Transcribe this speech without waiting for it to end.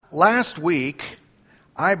Last week,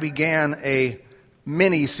 I began a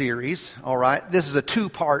mini-series, all right? This is a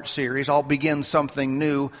two-part series. I'll begin something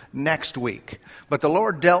new next week. But the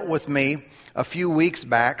Lord dealt with me a few weeks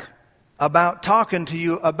back about talking to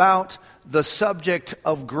you about the subject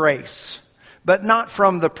of grace, but not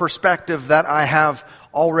from the perspective that I have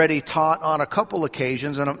already taught on a couple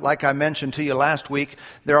occasions. And like I mentioned to you last week,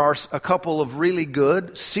 there are a couple of really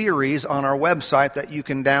good series on our website that you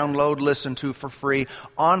can download, listen to for free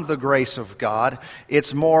on the grace of God.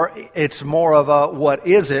 It's more of a what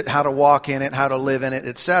is it, how to walk in it, how to live in it,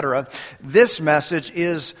 etc. This message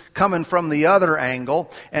is coming from the other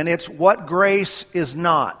angle, and it's what grace is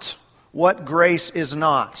not. What grace is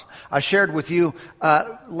not. I shared with you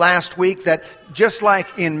last week that just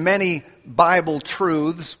like in many Bible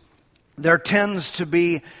truths, there tends to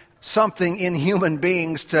be something in human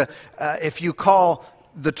beings to, if you call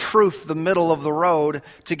the truth the middle of the road,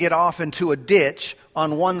 to get off into a ditch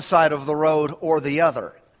on one side of the road or the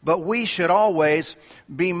other. But we should always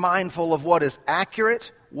be mindful of what is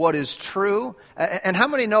accurate, what is true. And how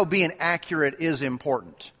many know being accurate is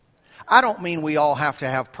important? I don't mean we all have to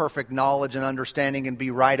have perfect knowledge and understanding and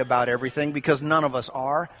be right about everything, because none of us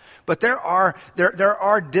are. But there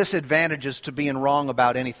are disadvantages to being wrong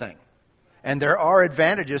about anything. And there are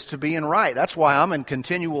advantages to being right. That's why I'm in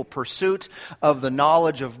continual pursuit of the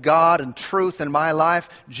knowledge of God and truth in my life.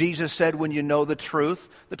 Jesus said, when you know the truth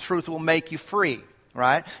will make you free.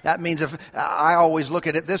 Right? That means if I always look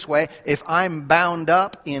at it this way, if I'm bound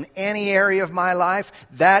up in any area of my life,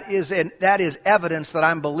 that is evidence that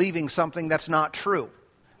I'm believing something that's not true.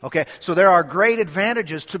 Okay? So there are great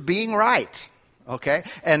advantages to being right. Okay?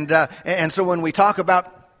 And so when we talk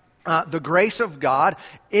about the grace of God,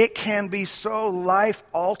 it can be so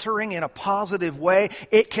life-altering in a positive way.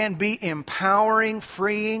 It can be empowering,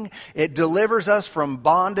 freeing. It delivers us from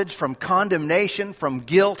bondage, from condemnation, from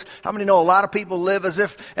guilt. How many know a lot of people live as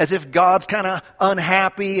if God's kind of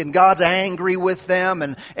unhappy and God's angry with them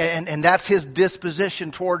and that's His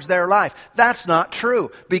disposition towards their life? That's not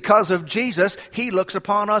true. Because of Jesus, He looks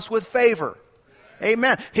upon us with favor.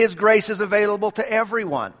 Amen. His grace is available to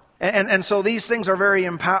everyone. And so these things are very,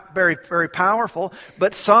 very powerful,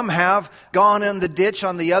 but some have gone in the ditch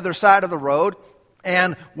on the other side of the road.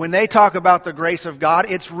 And when they talk about the grace of God,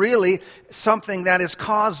 it's really something that has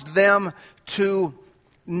caused them to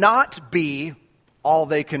not be all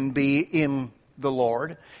they can be in the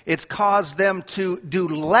Lord. It's caused them to do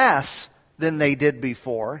less than they did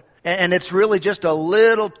before. And it's really just a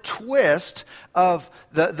little twist of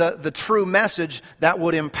the true message that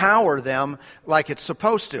would empower them like it's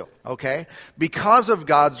supposed to, okay? Because of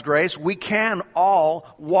God's grace, we can all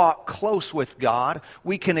walk close with God.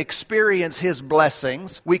 We can experience His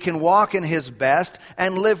blessings. We can walk in His best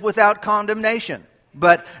and live without condemnation.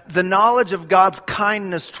 But the knowledge of God's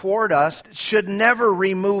kindness toward us should never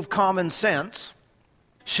remove common sense,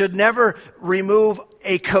 should never remove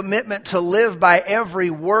a commitment to live by every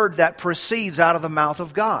word that proceeds out of the mouth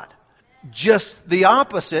of God. Just the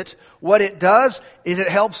opposite. What it does is it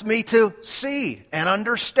helps me to see and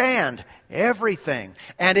understand everything.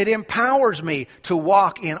 And it empowers me to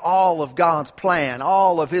walk in all of God's plan,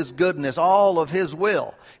 all of His goodness, all of His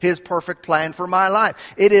will, His perfect plan for my life.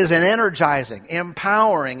 It is an energizing,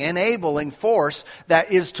 empowering, enabling force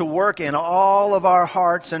that is to work in all of our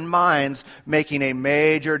hearts and minds, making a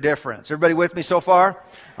major difference. Everybody with me so far?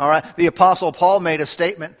 All right. The Apostle Paul made a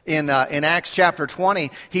statement in Acts chapter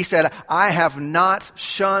 20. He said, I have not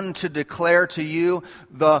shunned to declare to you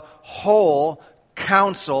the whole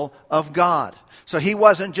counsel of God. So he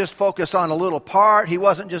wasn't just focused on a little part. He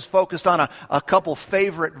wasn't just focused on a couple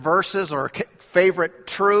favorite verses or favorite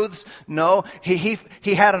truths. No, he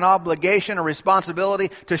had an obligation, a responsibility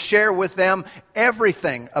to share with them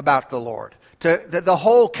everything about the Lord, the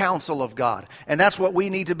whole counsel of God. And that's what we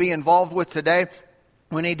need to be involved with today.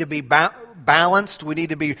 We need to be balanced. We need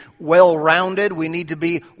to be well-rounded. We need to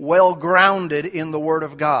be well-grounded in the Word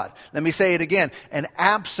of God. Let me say it again. An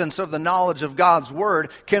absence of the knowledge of God's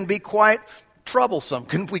Word can be quite troublesome,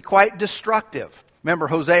 can be quite destructive. Remember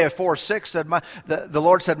Hosea 4:6 said, the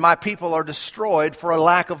Lord said, my people are destroyed for a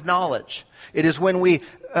lack of knowledge. It is when we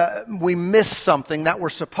miss something that we're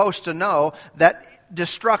supposed to know that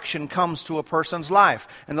destruction comes to a person's life.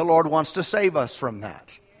 And the Lord wants to save us from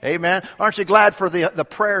that. Amen. Aren't you glad for the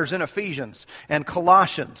prayers in Ephesians and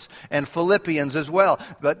Colossians and Philippians as well?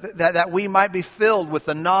 But that we might be filled with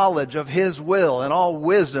the knowledge of His will and all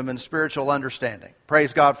wisdom and spiritual understanding.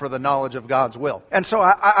 Praise God for the knowledge of God's will. And so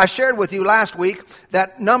I shared with you last week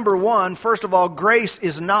that number one, first of all, grace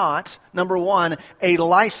is not, number one, a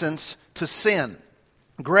license to sin.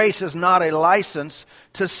 Grace is not a license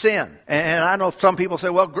to sin. And I know some people say,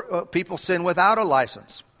 well, people sin without a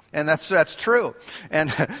license. And that's true.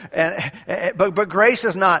 But grace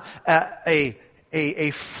is not a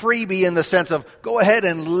freebie in the sense of go ahead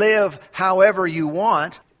and live however you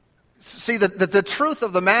want. See, the truth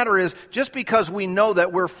of the matter is just because we know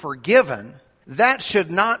that we're forgiven, that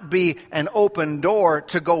should not be an open door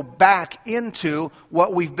to go back into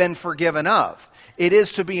what we've been forgiven of. It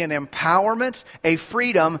is to be an empowerment, a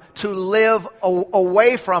freedom to live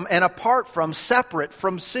away from and apart from, separate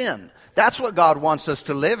from sin. That's what God wants us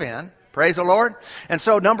to live in. Praise the Lord. And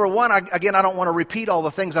so number one, I don't want to repeat all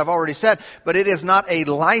the things I've already said, but it is not a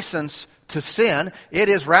license to sin. It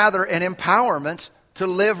is rather an empowerment to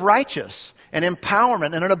live righteous. An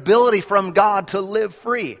empowerment and an ability from God to live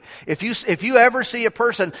free. If you ever see a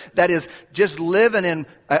person that is just living in,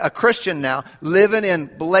 a Christian now, living in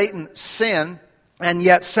blatant sin, and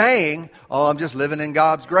yet saying, oh, I'm just living in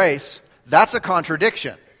God's grace, that's a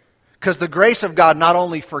contradiction. Because the grace of God not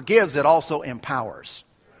only forgives, it also empowers.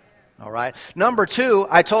 All right. Number two,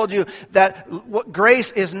 I told you that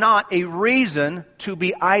grace is not a reason to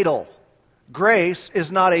be idle. Grace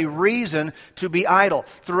is not a reason to be idle.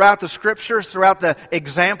 Throughout the Scriptures, throughout the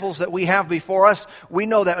examples that we have before us, we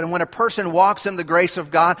know that when a person walks in the grace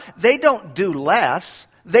of God, they don't do less,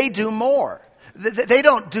 they do more. They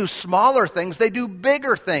don't do smaller things, they do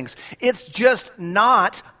bigger things. It's just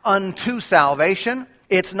not unto salvation.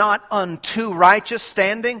 It's not unto righteous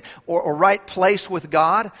standing or right place with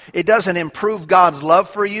God. It doesn't improve God's love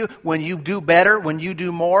for you when you do better, when you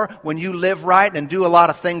do more, when you live right and do a lot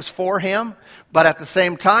of things for Him. But at the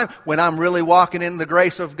same time, when I'm really walking in the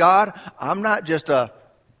grace of God, I'm not just a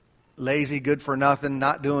lazy, good for nothing,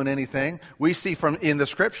 not doing anything. We see from in the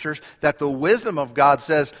Scriptures that the wisdom of God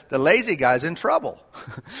says the lazy guy's in trouble.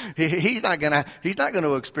 He's not going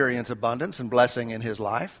to experience abundance and blessing in his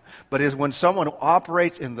life. But is when someone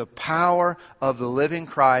operates in the power of the living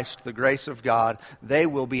Christ, the grace of God, they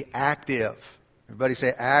will be active. Everybody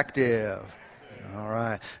say active. All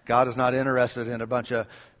right. God is not interested in a bunch of,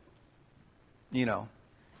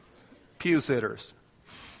 pew sitters.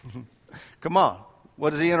 Come on.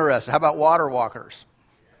 What is He interested? How about water walkers?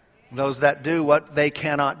 Those that do what they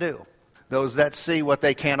cannot do. Those that see what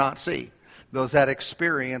they cannot see. Those that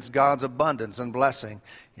experience God's abundance and blessing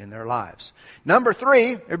in their lives. Number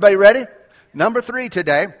three, everybody ready? Number three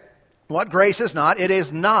today, what grace is not. It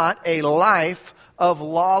is not a life of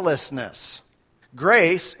lawlessness.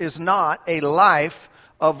 Grace is not a life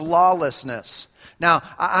of lawlessness. Now,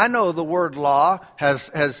 I know the word law has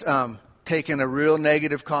taken a real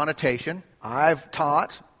negative connotation. I've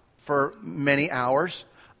taught for many hours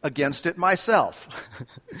against it myself.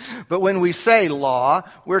 But when we say law,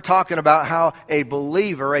 we're talking about how a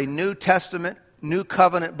believer, a New Testament, New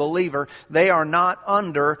Covenant believer, they are not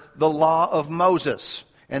under the law of Moses.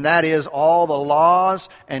 And that is all the laws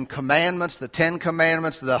and commandments, the 10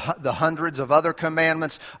 commandments, the hundreds of other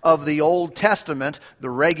commandments of the Old Testament, the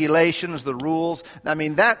regulations, the rules. I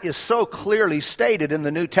mean, that is so clearly stated in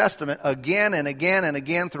the New Testament again and again and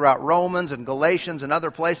again throughout Romans and Galatians and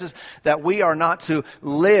other places that we are not to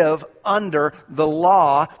live under the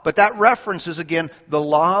law. But that references again the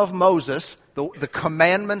law of Moses, the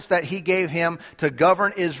commandments that He gave him to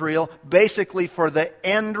govern Israel, basically for the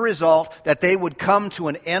end result that they would come to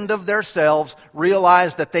an end of themselves,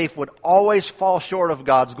 realize that they would always fall short of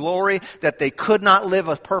God's glory, that they could not live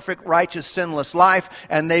a perfect, righteous, sinless life,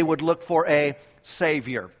 and they would look for a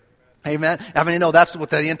Savior. Amen. I mean, that's what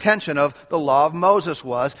the intention of the law of Moses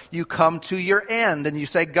was. You come to your end and you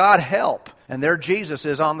say, God, help. And there Jesus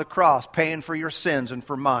is on the cross paying for your sins and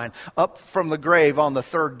for mine. Up from the grave on the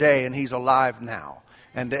third day, and He's alive now.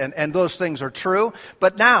 And those things are true.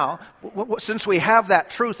 But now, since we have that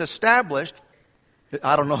truth established,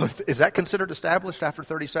 I don't know, is that considered established after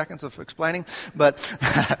 30 seconds of explaining? But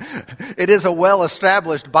it is a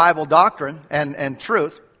well-established Bible doctrine and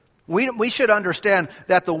truth. We should understand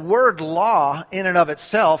that the word law in and of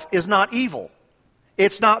itself is not evil.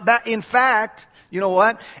 It's not bad. In fact, you know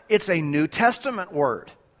what? It's a New Testament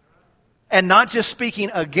word. And not just speaking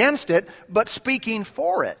against it, but speaking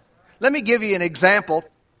for it. Let me give you an example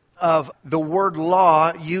of the word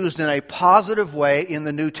law used in a positive way in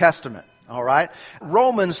the New Testament. All right?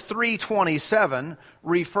 Romans 3:27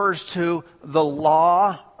 refers to the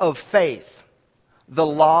law of faith. The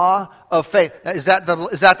law of faith. Is that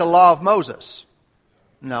the law of Moses?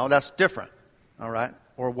 No, that's different. All right?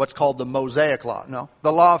 Or what's called the Mosaic law. No,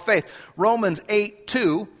 the law of faith. Romans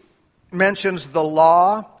 8:2 mentions the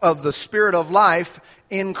law of the Spirit of life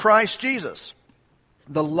in Christ Jesus.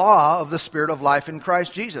 The law of the Spirit of life in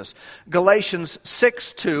Christ Jesus. Galatians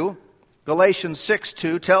 6:2 Galatians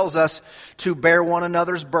 6:2 tells us to bear one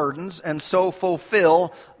another's burdens and so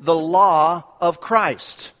fulfill the law of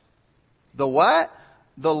Christ. The what?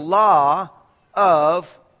 The law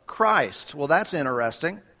of Christ. Well, that's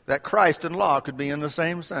interesting, that Christ and law could be in the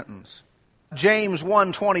same sentence. James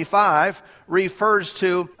 1:25 refers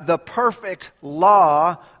to the perfect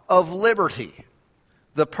law of liberty.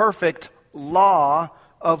 The perfect law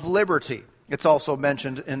of liberty. It's also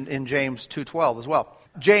mentioned in James 2:12 as well.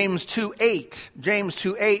 James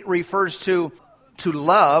 2:8 refers to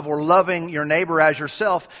love, or loving your neighbor as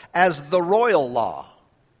yourself, as the royal law.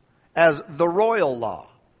 As the royal law.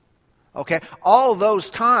 Okay? All those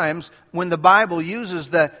times when the Bible uses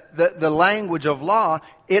the language of law,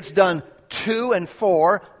 it's done to and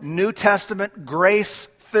for New Testament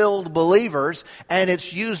grace-filled believers, and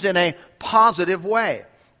it's used in a positive way.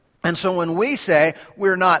 And so when we say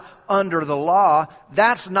we're not under the law,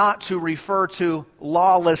 that's not to refer to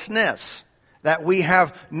lawlessness, that we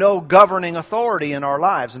have no governing authority in our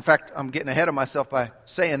lives. In fact, I'm getting ahead of myself by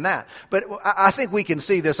saying that. But I think we can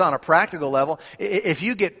see this on a practical level. If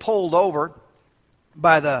you get pulled over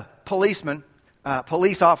by the police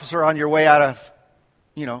officer on your way out of,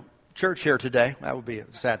 church here today, that would be a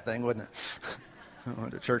sad thing, wouldn't it? I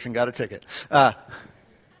went to church and got a ticket.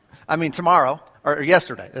 Tomorrow, or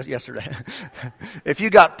yesterday. If you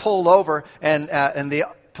got pulled over and the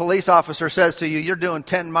police officer says to you, you're doing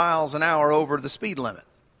 10 miles an hour over the speed limit,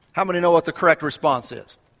 how many know what the correct response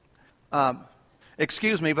is?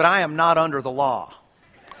 Excuse me, but I am not under the law.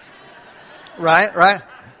 Right?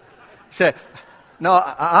 Say, no,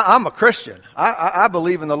 I'm a Christian. I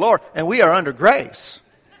believe in the Lord, and we are under grace.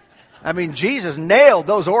 Jesus nailed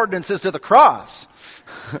those ordinances to the cross.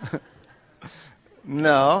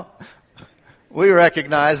 No. We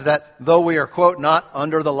recognize that though we are, quote, not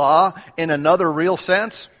under the law, in another real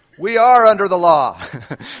sense, we are under the law.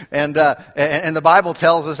 And the Bible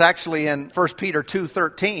tells us actually in 1 Peter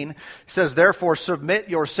 2:13, it says, therefore submit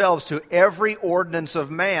yourselves to every ordinance of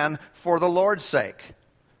man for the Lord's sake.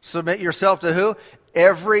 Submit yourself to who?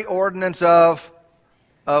 Every ordinance of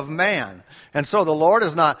man. And so the Lord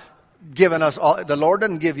has not given us the Lord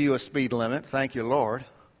doesn't give you a speed limit. Thank you, Lord.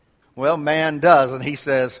 Well, man does, and he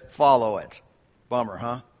says, follow it. Bummer,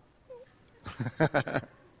 huh?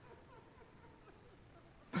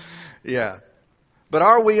 Yeah. But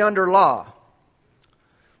are we under law?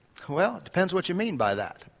 Well, it depends what you mean by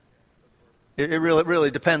that. It really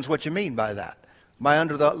depends what you mean by that. Am I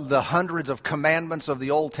under the hundreds of commandments of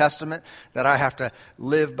the Old Testament that I have to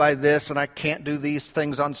live by this and I can't do these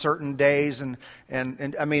things on certain days? And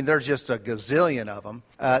there's just a gazillion of them.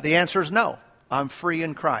 The answer is no. I'm free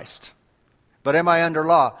in Christ. But am I under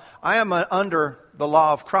law? I am under the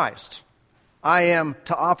law of Christ. I am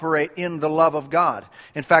to operate in the love of God.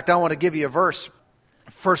 In fact, I want to give you a verse,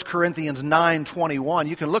 1 Corinthians 9:21.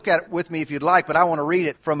 You can look at it with me if you'd like, but I want to read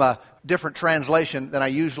it from a different translation than I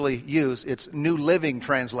usually use. It's New Living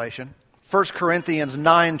Translation. 1 Corinthians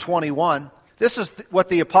 9:21. This is what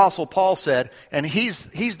the Apostle Paul said, and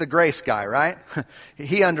he's the grace guy, right?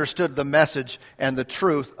 He understood the message and the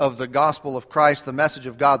truth of the gospel of Christ, the message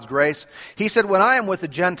of God's grace. He said, when I am with the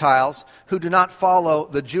Gentiles who do not follow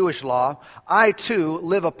the Jewish law, I too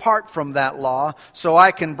live apart from that law so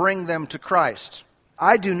I can bring them to Christ.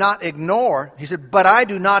 I do not ignore, he said, but I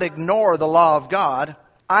do not ignore the law of God.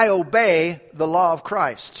 I obey the law of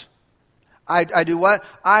Christ. I do what?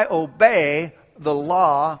 I obey the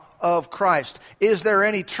law of Christ. Is there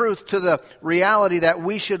any truth to the reality that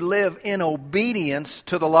we should live in obedience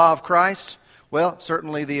to the law of Christ? Well,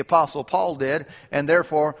 certainly the Apostle Paul did, and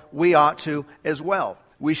therefore we ought to as well.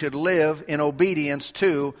 We should live in obedience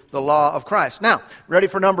to the law of Christ. Now, ready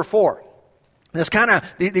for number 4.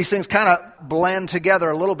 These things kind of blend together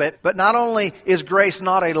a little bit, but not only is grace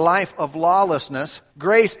not a life of lawlessness,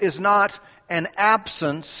 grace is not an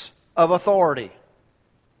absence of authority.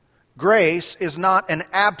 Grace is not an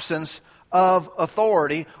absence of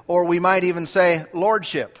authority, or we might even say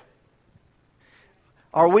lordship.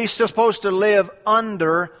 Are we supposed to live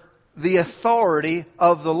under the authority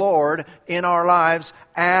of the Lord in our lives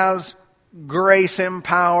as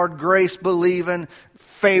grace-empowered, grace-believing,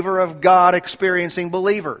 favor of God experiencing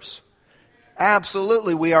believers?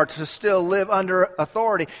 Absolutely, we are to still live under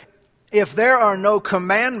authority. If there are no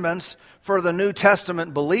commandments for the New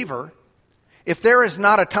Testament believer, if there is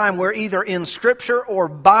not a time where either in Scripture or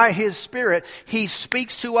by His Spirit He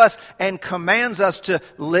speaks to us and commands us to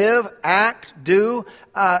live, act, do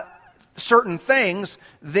certain things,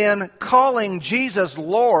 then calling Jesus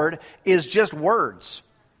Lord is just words.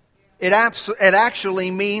 It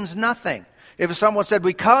actually means nothing. If someone said,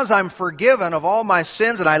 because I'm forgiven of all my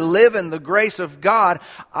sins and I live in the grace of God,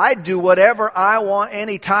 I do whatever I want,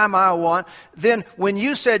 anytime I want, then when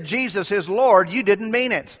you said Jesus is Lord, you didn't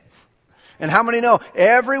mean it. And how many know,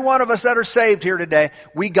 every one of us that are saved here today,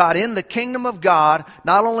 we got in the kingdom of God,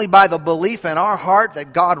 not only by the belief in our heart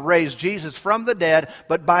that God raised Jesus from the dead,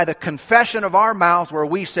 but by the confession of our mouth where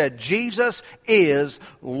we said, Jesus is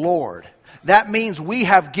Lord. That means we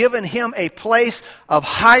have given Him a place of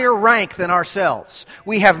higher rank than ourselves.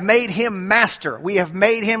 We have made Him master. We have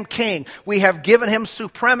made Him king. We have given Him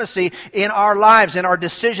supremacy in our lives, in our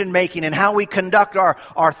decision making, in how we conduct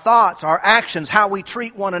our thoughts, our actions, how we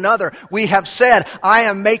treat one another. We have said, I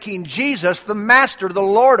am making Jesus the master, the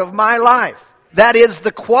Lord of my life. That is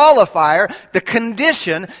the qualifier, the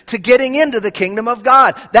condition to getting into the kingdom of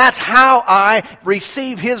God. That's how I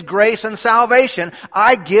receive His grace and salvation.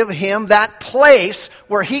 I give Him that place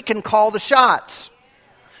where He can call the shots.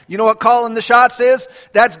 You know what calling the shots is?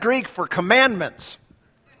 That's Greek for commandments.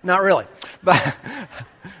 Not really.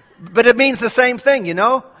 But it means the same thing, you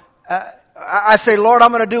know. I say, Lord,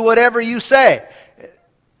 I'm going to do whatever you say.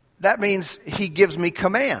 That means He gives me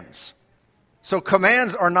commands. So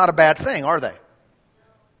commands are not a bad thing, are they?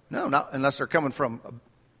 No, not unless they're coming from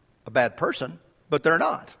a bad person, but they're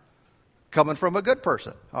not. Coming from a good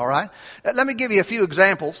person, all right? Let me give you a few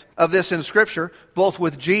examples of this in Scripture, both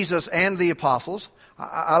with Jesus and the apostles.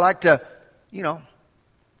 I like to,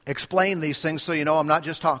 explain these things so you know I'm not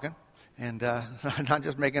just talking and not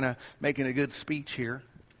just making a good speech here.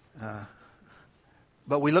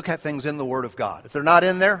 But we look at things in the Word of God. If they're not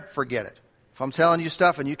in there, forget it. If I'm telling you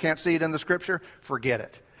stuff and you can't see it in the Scripture, forget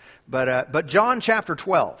it. But John chapter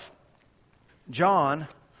 12. John,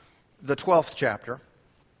 the 12th chapter.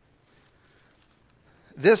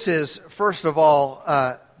 This is, first of all,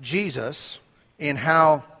 Jesus, in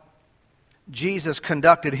how Jesus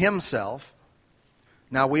conducted Himself.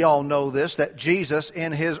 Now, we all know this, that Jesus,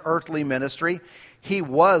 in His earthly ministry, He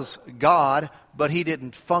was God, but He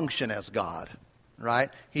didn't function as God.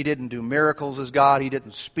 Right? He didn't do miracles as God. He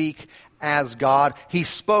didn't speak as God. He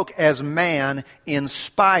spoke as man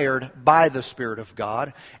inspired by the Spirit of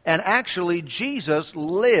God. And actually, Jesus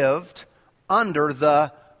lived under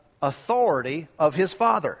the authority of His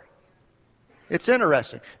Father. It's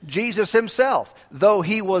interesting. Jesus Himself, though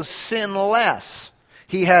He was sinless,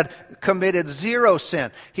 He had committed zero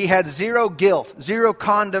sin. He had zero guilt, zero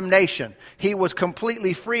condemnation. He was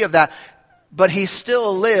completely free of that. But He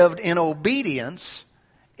still lived in obedience,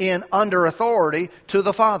 under authority to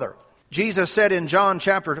the Father. Jesus said in John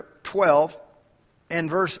chapter 12 and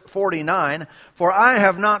verse 49, "For I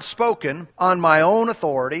have not spoken on my own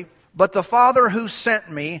authority, but the Father who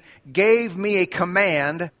sent me gave me a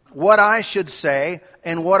command what I should say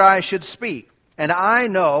and what I should speak. And I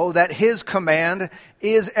know that His command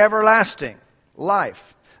is everlasting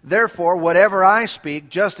life. Therefore, whatever I speak,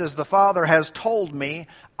 just as the Father has told me,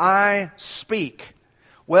 I speak."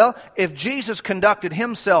 Well, if Jesus conducted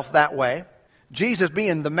Himself that way, Jesus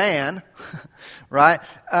being the man, right?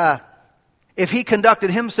 If He conducted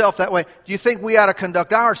Himself that way, do you think we ought to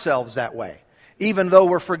conduct ourselves that way? Even though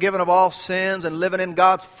we're forgiven of all sins and living in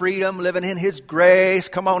God's freedom, living in His grace.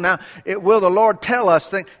 Come on now. Will the Lord tell us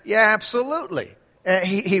things? Yeah, absolutely.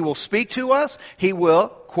 He will speak to us. He will,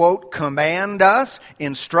 quote, command us,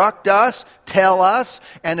 instruct us, tell us.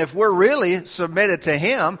 And if we're really submitted to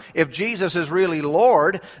Him, if Jesus is really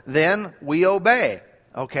Lord, then we obey.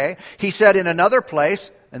 Okay? He said in another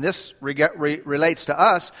place, and this relates to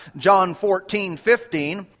us, John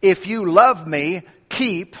 14:15, "If you love me,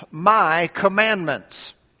 keep my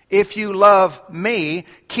commandments." If you love me,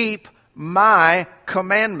 keep my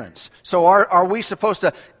commandments. So are we supposed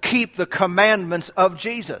to keep the commandments of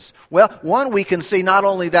Jesus? Well, one, we can see not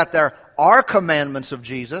only that there are commandments of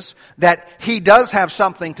Jesus, that He does have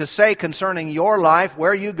something to say concerning your life,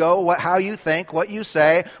 where you go, how you think, what you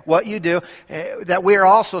say, what you do, that we are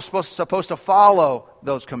also supposed to follow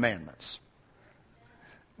those commandments.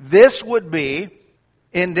 This would be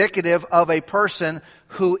indicative of a person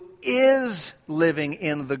who is living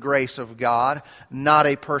in the grace of God, not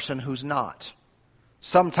a person who's not.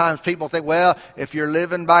 Sometimes people think, well, if you're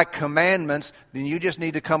living by commandments, then you just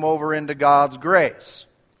need to come over into God's grace.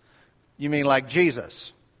 You mean like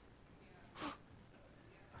Jesus?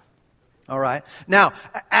 All right. Now,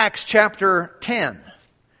 Acts chapter 10.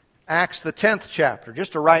 Acts the 10th chapter.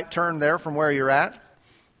 Just a right turn there from where you're at.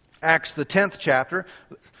 Acts the 10th chapter.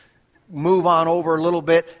 Move on over a little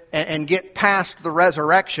bit and get past the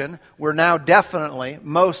resurrection. We're now definitely,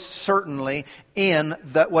 most certainly, in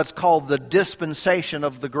what's called the dispensation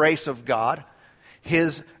of the grace of God.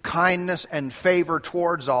 His kindness and favor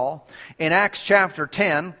towards all. In Acts chapter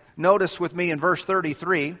 10, Notice with me in verse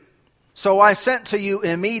 33, "So I sent to you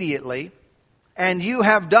immediately, and you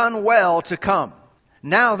have done well to come.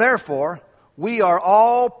 Now therefore, we are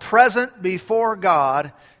all present before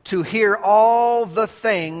God to hear all the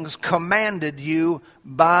things commanded you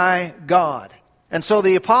by God." And so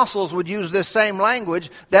the apostles would use this same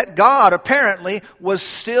language that God apparently was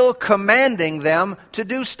still commanding them to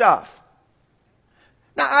do stuff.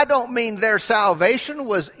 Now, I don't mean their salvation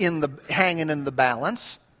was hanging in the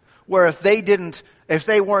balance, where if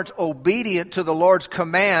they weren't obedient to the Lord's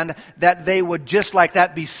command, that they would just like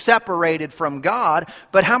that be separated from God.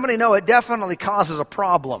 But how many know it definitely causes a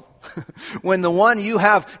problem? When the one you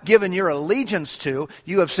have given your allegiance to,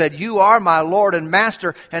 you have said, "You are my Lord and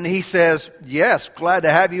Master," and he says, "Yes, glad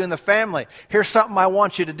to have you in the family. Here's something I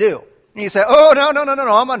want you to do." And you say, "Oh,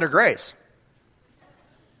 no, I'm under grace."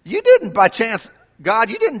 You didn't by chance,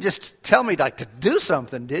 God, you didn't just tell me to do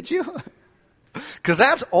something, did you? Because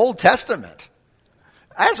that's Old Testament.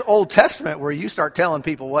 That's Old Testament where you start telling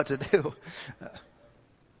people what to do.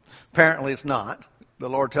 Apparently it's not. The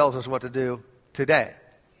Lord tells us what to do today,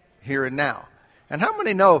 here and now. And how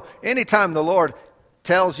many know anytime the Lord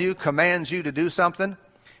tells you, commands you to do something,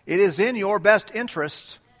 it is in your best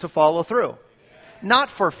interest to follow through? Not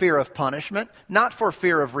for fear of punishment, not for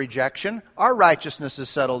fear of rejection. Our righteousness is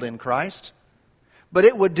settled in Christ. But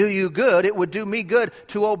it would do you good, it would do me good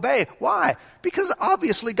to obey. Why? Because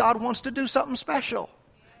obviously God wants to do something special.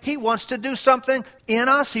 He wants to do something in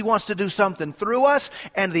us. He wants to do something through us.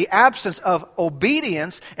 And the absence of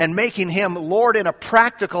obedience and making Him Lord in a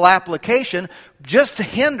practical application just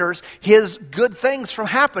hinders His good things from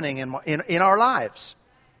happening in our lives.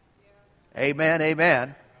 Amen,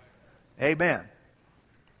 amen, amen.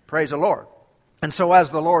 Praise the Lord. And so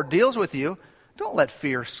as the Lord deals with you, don't let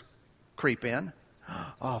fear creep in.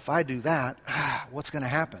 Oh, if I do that, what's going to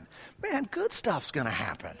happen? Man, good stuff's going to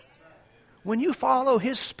happen. When you follow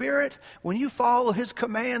His Spirit, when you follow His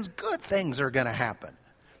commands, good things are going to happen.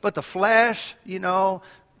 But the flesh,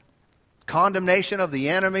 condemnation of the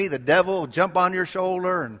enemy, the devil will jump on your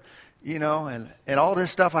shoulder and all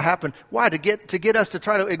this stuff will happen. Why? To get us to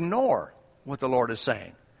try to ignore what the Lord is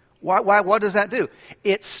saying. Why? What does that do?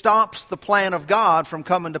 It stops the plan of God from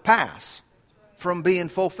coming to pass, from being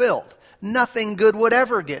fulfilled. Nothing good would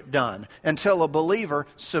ever get done until a believer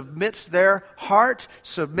submits their heart,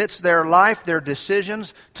 submits their life, their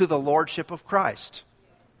decisions to the Lordship of Christ.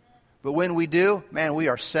 But when we do, man, we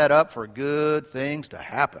are set up for good things to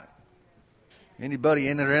happen. Anybody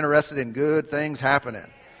interested in good things happening?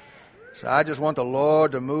 So I just want the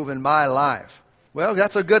Lord to move in my life. Well,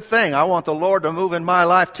 that's a good thing. I want the Lord to move in my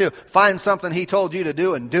life too. Find something He told you to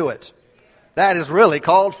do and do it. That is really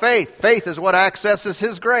called faith. Faith is what accesses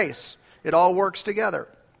His grace. It all works together.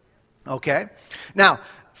 Okay? Now,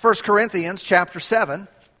 1 Corinthians chapter 7.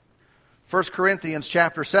 1 Corinthians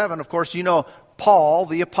chapter 7, of course, Paul,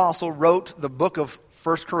 the apostle, wrote the book of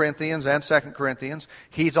 1 Corinthians and 2 Corinthians.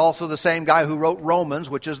 He's also the same guy who wrote Romans,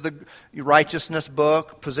 which is the righteousness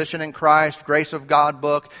book, position in Christ, grace of God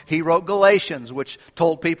book. He wrote Galatians, which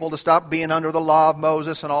told people to stop being under the law of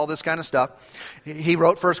Moses and all this kind of stuff. He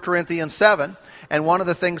wrote 1 Corinthians 7, and one of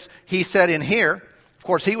the things he said in here, of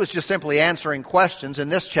course, he was just simply answering questions. In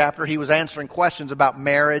this chapter, he was answering questions about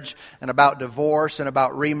marriage and about divorce and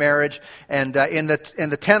about remarriage. And in the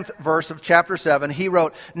 10th verse of chapter 7, he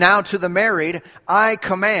wrote, "Now to the married I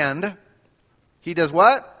command," he does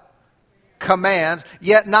what? Commands,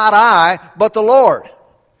 "yet not I, but the Lord." He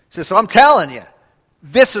says, so I'm telling you,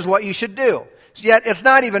 this is what you should do. Yet it's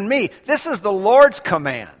not even me. This is the Lord's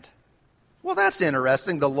command. Well, that's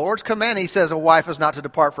interesting. The Lord's command, He says a wife is not to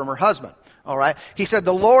depart from her husband. All right? He said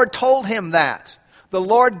the Lord told him that. The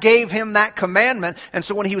Lord gave him that commandment. And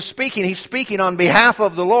so when he was speaking, he's speaking on behalf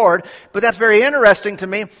of the Lord. But that's very interesting to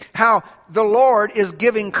me how the Lord is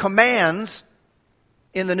giving commands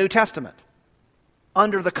in the New Testament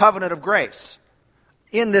under the covenant of grace.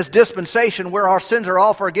 In this dispensation where our sins are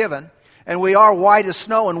all forgiven and we are white as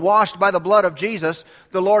snow and washed by the blood of Jesus,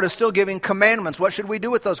 the Lord is still giving commandments. What should we do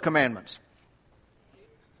with those commandments?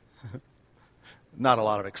 Not a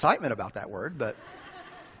lot of excitement about that word, but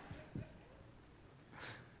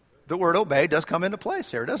the word obey does come into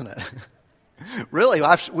place here, doesn't it? Really,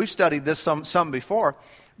 we've studied this some before,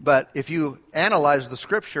 but if you analyze the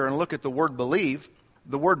Scripture and look at the word believe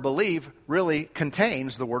really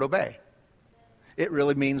contains the word obey. It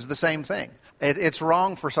really means the same thing. It's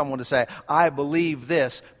wrong for someone to say, I believe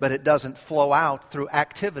this, but it doesn't flow out through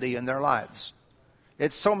activity in their lives.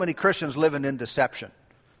 It's so many Christians living in deception.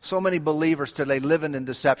 So many believers today living in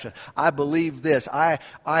deception. I believe this. I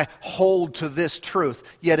hold to this truth,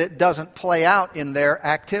 yet it doesn't play out in their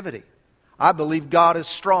activity. I believe God is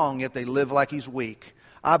strong, yet they live like He's weak.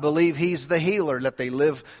 I believe He's the healer, yet they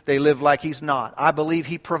live like He's not. I believe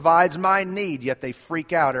He provides my need, yet they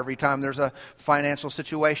freak out every time there's a financial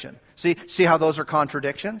situation. See how those are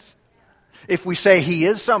contradictions? If we say He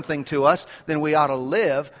is something to us, then we ought to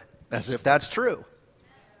live as if that's true.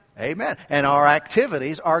 Amen. And our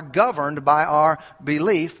activities are governed by our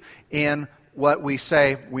belief in what we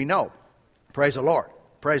say we know. Praise the Lord.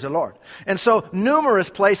 Praise the Lord. And so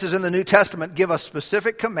numerous places in the New Testament give us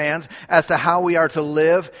specific commands as to how we are to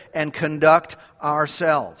live and conduct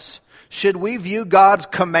ourselves. Should we view God's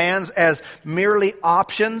commands as merely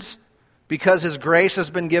options because His grace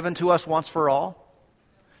has been given to us once for all?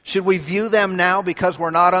 Should we view them now because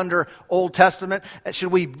we're not under Old Testament?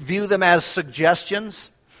 Should we view them as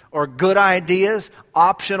suggestions or good ideas,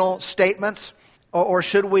 optional statements? Or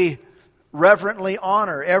should we reverently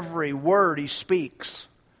honor every word He speaks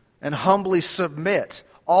and humbly submit,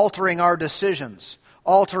 altering our decisions,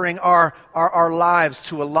 altering our lives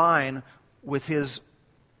to align with His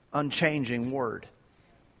unchanging Word?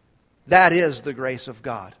 That is the grace of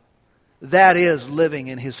God. That is living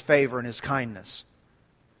in His favor and His kindness.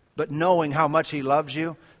 But knowing how much He loves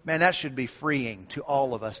you, man, that should be freeing to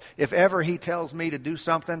all of us. If ever He tells me to do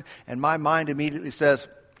something and my mind immediately says,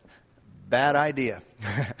 bad idea.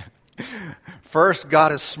 First,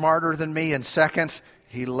 God is smarter than me, and second,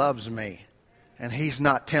 He loves me. And He's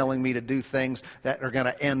not telling me to do things that are going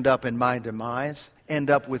to end up in my demise, end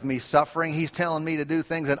up with me suffering. He's telling me to do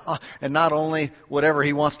things, and not only whatever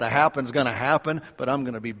He wants to happen is going to happen, but I'm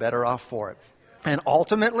going to be better off for it. And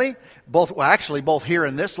ultimately, both here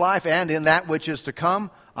in this life and in that which is to come,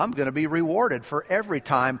 I'm going to be rewarded for every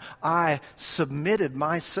time I submitted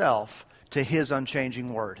myself to His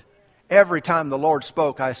unchanging Word. Every time the Lord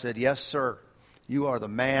spoke, I said, yes, sir, you are the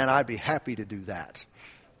man. I'd be happy to do that.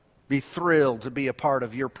 Be thrilled to be a part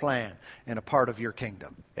of your plan and a part of your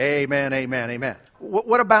kingdom. Amen, amen, amen.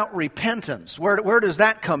 What about repentance? Where does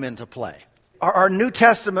that come into play? Are New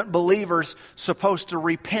Testament believers supposed to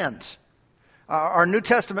repent? Are New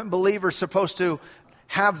Testament believers supposed to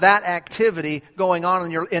have that activity going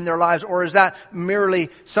on in their lives? Or is that merely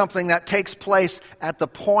something that takes place at the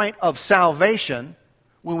point of salvation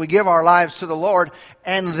when we give our lives to the Lord,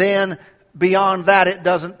 and then beyond that it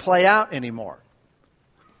doesn't play out anymore?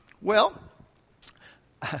 Well,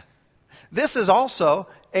 this is also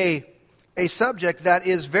a subject that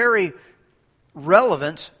is very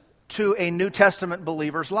relevant to a New Testament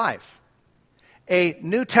believer's life. A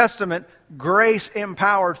New Testament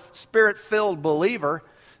grace-empowered, Spirit-filled believer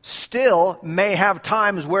still may have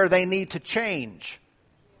times where they need to change.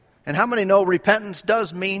 And how many know repentance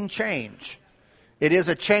does mean change? It is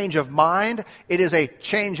a change of mind. It is a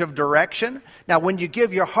change of direction. Now, when you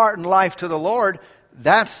give your heart and life to the Lord,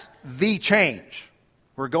 that's the change.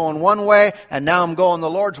 We're going one way, and now I'm going the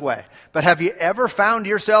Lord's way. But have you ever found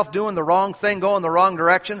yourself doing the wrong thing, going the wrong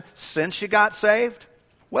direction since you got saved?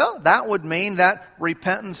 Well, that would mean that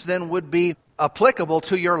repentance then would be applicable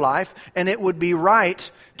to your life, and it would be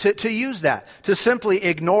right to use that. To simply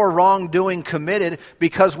ignore wrongdoing committed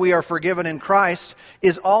because we are forgiven in Christ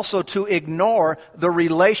is also to ignore the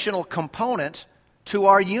relational component to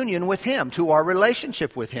our union with Him, to our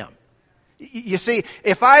relationship with Him. You see,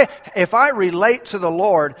 if I relate to the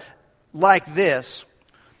Lord like this,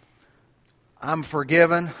 I'm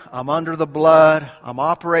forgiven, I'm under the blood, I'm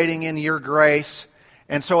operating in your grace,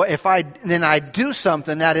 and so if I do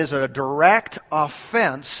something that is a direct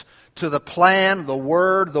offense to the plan, the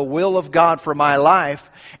word, the will of God for my life,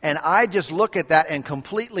 and I just look at that and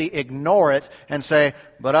completely ignore it and say,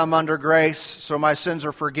 but I'm under grace, so my sins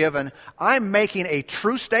are forgiven, I'm making a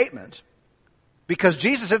true statement. Because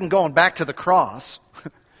Jesus isn't going back to the cross.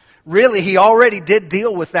 Really, He already did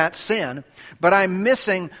deal with that sin. But I'm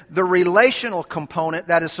missing the relational component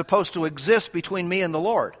that is supposed to exist between me and the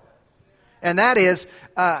Lord. And that is,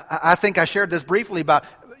 I think I shared this briefly about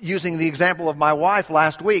using the example of my wife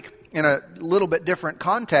last week in a little bit different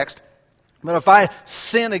context. But if I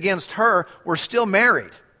sin against her, we're still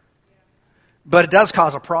married. But it does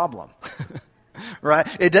cause a problem. Right?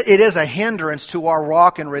 It is a hindrance to our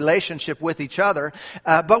walk and relationship with each other,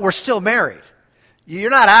 but we're still married. You're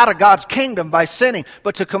not out of God's kingdom by sinning,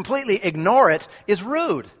 but to completely ignore it is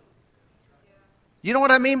rude. You know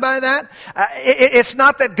what I mean by that? It's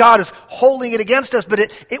not that God is holding it against us, but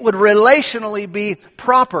it would relationally be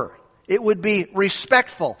proper. It would be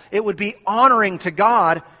respectful. It would be honoring to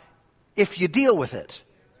God if you deal with it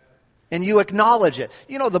and you acknowledge it.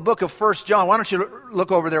 You know, the book of 1 John, why don't you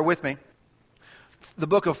look over there with me? The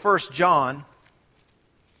book of 1 John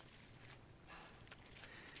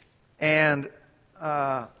and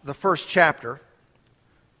the first chapter.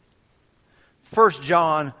 1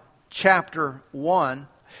 John chapter 1,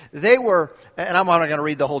 they were, and I'm not going to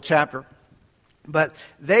read the whole chapter, but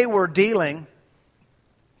they were dealing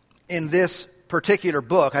in this particular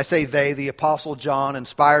book, I say they, the Apostle John,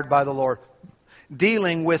 inspired by the Lord,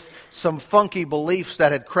 dealing with some funky beliefs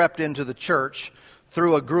that had crept into the church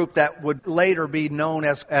through a group that would later be known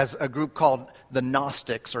as a group called the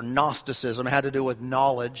Gnostics or Gnosticism. It had to do with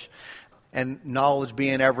knowledge, and knowledge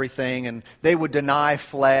being everything. And they would deny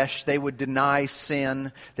flesh. They would deny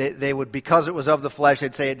sin. They would, because it was of the flesh,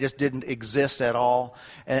 they'd say it just didn't exist at all.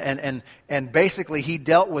 And basically he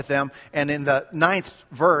dealt with them. And in the 9th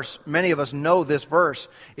verse, many of us know this verse.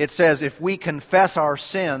 It says, if we confess our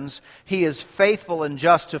sins, He is faithful and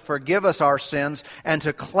just to forgive us our sins and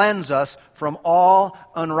to cleanse us from all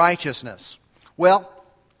unrighteousness. Well,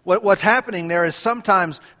 what's happening there is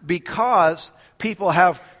sometimes because people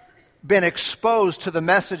have been exposed to the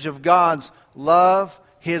message of God's love,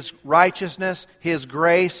 His righteousness, His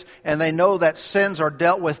grace, and they know that sins are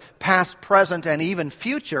dealt with past, present, and even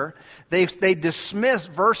future, they dismiss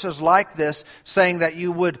verses like this, saying that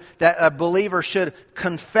that a believer should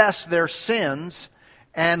confess their sins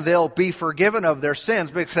and they'll be forgiven of their sins.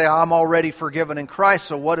 But they say, I'm already forgiven in Christ,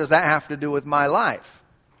 so what does that have to do with my life?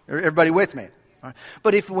 Everybody with me?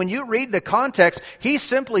 But when you read the context, he's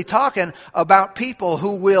simply talking about people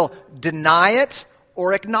who will deny it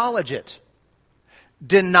or acknowledge it.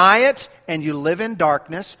 Deny it and you live in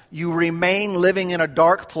darkness, you remain living in a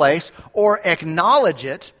dark place, or acknowledge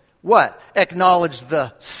it. What? Acknowledge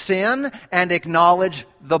the sin and acknowledge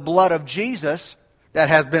the blood of Jesus that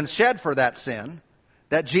has been shed for that sin,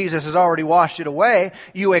 that Jesus has already washed it away.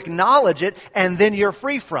 You acknowledge it and then you're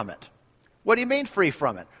free from it. What do you mean free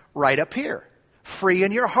from it? Right up here. Free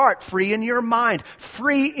in your heart, free in your mind,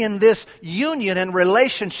 free in this union and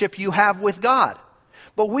relationship you have with God.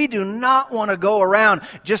 But we do not want to go around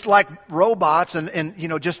just like robots and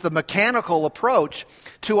just the mechanical approach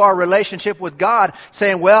to our relationship with God,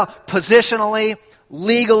 saying, well, positionally,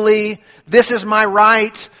 legally, this is my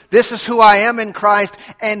right, this is who I am in Christ,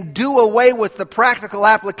 and do away with the practical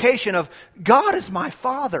application of God is my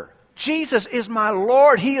Father. Jesus is my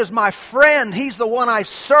Lord. He is my friend. He's the one I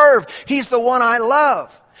serve. He's the one I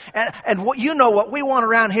love. And what we want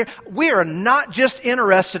around here, we are not just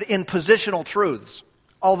interested in positional truths,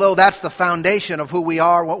 although that's the foundation of who we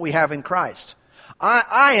are, what we have in Christ.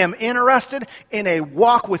 I am interested in a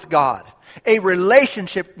walk with God, a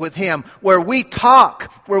relationship with Him where we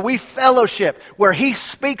talk, where we fellowship, where He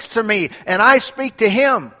speaks to me and I speak to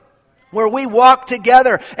Him. Where we walk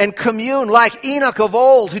together and commune like Enoch of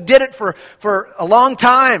old, who did it for a long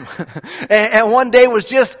time. and one day was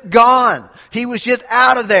just gone. He was just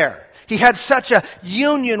out of there. He had such a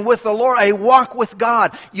union with the Lord, a walk with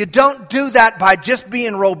God. You don't do that by just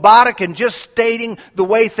being robotic and just stating the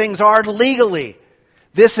way things are legally.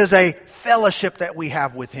 This is a fellowship that we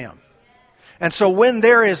have with Him. And so when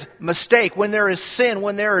there is mistake, when there is sin,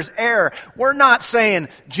 when there is error, we're not saying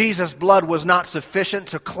Jesus' blood was not sufficient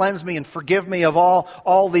to cleanse me and forgive me of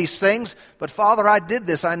all these things. But Father, I did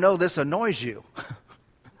this. I know this annoys you.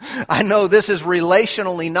 I know this is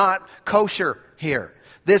relationally not kosher here.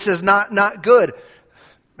 This is not good.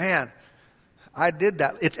 Man, I did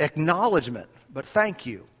that. It's acknowledgement. But thank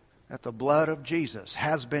you that the blood of Jesus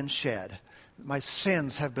has been shed. My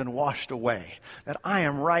sins have been washed away, that I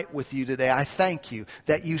am right with you today. I thank you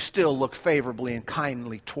that you still look favorably and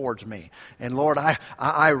kindly towards me. And Lord, I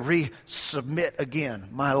resubmit again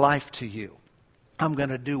my life to you. I'm going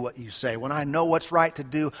to do what you say. When I know what's right to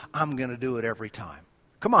do, I'm going to do it every time.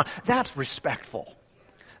 Come on, that's respectful.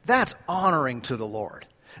 That's honoring to the Lord.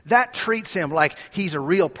 That treats Him like He's a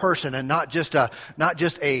real person and not just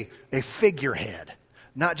a figurehead.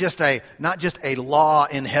 Not just a law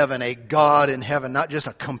in heaven, a God in heaven, not just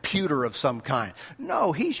a computer of some kind.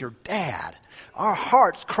 No, He's your dad. Our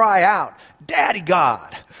hearts cry out, Daddy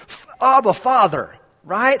God, Abba Father,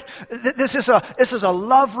 right? This is a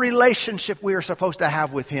love relationship we are supposed to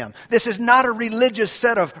have with Him. This is not a religious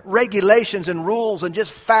set of regulations and rules and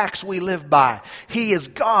just facts we live by. He is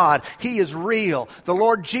God. He is real. The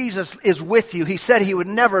Lord Jesus is with you. He said He would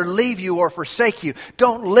never leave you or forsake you.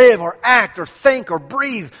 Don't live or act or think or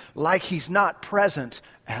breathe like He's not present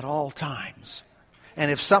at all times. And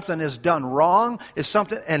if something is done wrong,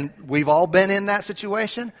 and we've all been in that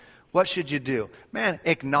situation, what should you do? Man,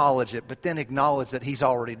 acknowledge it, but then acknowledge that He's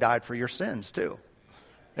already died for your sins too.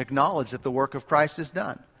 Acknowledge that the work of Christ is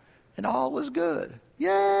done. And all is good.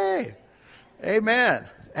 Yay! Amen.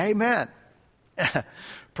 Amen.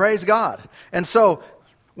 Praise God. And so,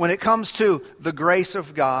 when it comes to the grace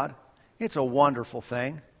of God, it's a wonderful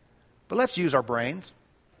thing. But let's use our brains,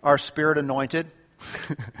 our Spirit anointed,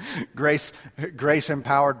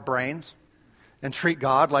 grace-empowered brains and treat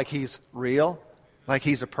God like He's real, like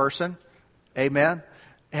He's a person. Amen?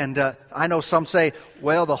 And I know some say,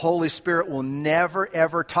 well, the Holy Spirit will never,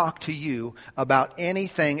 ever talk to you about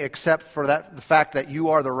anything except for the fact that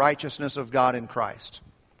you are the righteousness of God in Christ.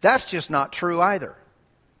 That's just not true either.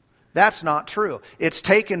 That's not true. It's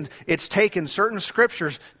taken certain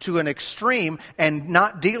scriptures to an extreme and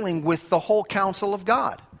not dealing with the whole counsel of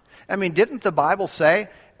God. I mean, didn't the Bible say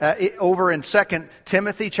over in 2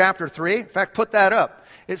 Timothy chapter 3, in fact, put that up.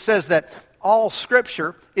 It says that all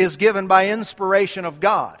Scripture is given by inspiration of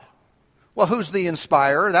God. Well, who's the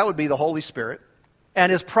inspirer? That would be the Holy Spirit.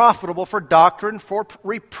 And is profitable for doctrine, for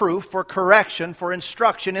reproof, for correction, for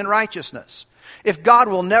instruction in righteousness. If God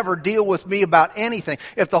will never deal with me about anything,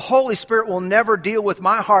 if the Holy Spirit will never deal with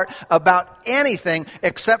my heart about anything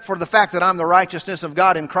except for the fact that I'm the righteousness of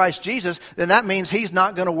God in Christ Jesus, then that means He's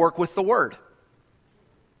not going to work with the Word.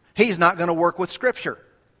 He's not going to work with Scripture.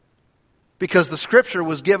 Because the Scripture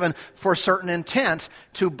was given for certain intent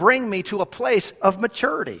to bring me to a place of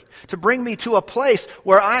maturity. To bring me to a place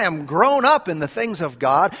where I am grown up in the things of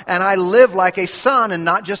God and I live like a son and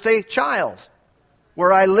not just a child.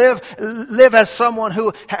 Where I live as someone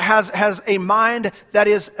who has a mind that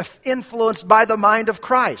is influenced by the mind of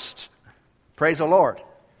Christ. Praise the Lord.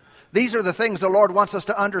 These are the things the Lord wants us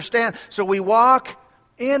to understand. So we walk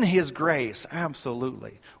in His grace,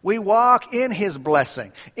 absolutely. We walk in His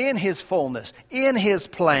blessing, in His fullness, in His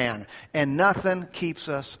plan, and nothing keeps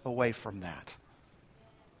us away from that.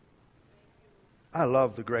 I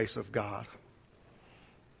love the grace of God.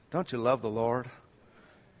 Don't you love the Lord?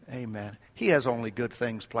 Amen. He has only good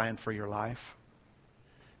things planned for your life.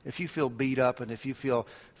 If you feel beat up and if you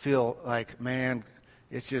feel like, man,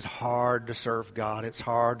 it's just hard to serve God, it's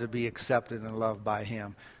hard to be accepted and loved by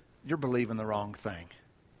Him, you're believing the wrong thing.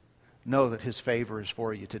 Know that His favor is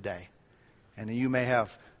for you today. And you may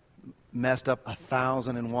have messed up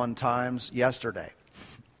 1,001 times yesterday.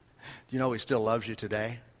 Do you know He still loves you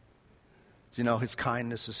today? Do you know His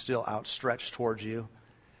kindness is still outstretched towards you?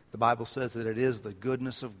 The Bible says that it is the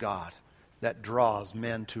goodness of God that draws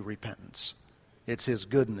men to repentance. It's His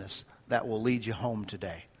goodness that will lead you home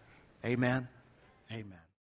today. Amen? Amen.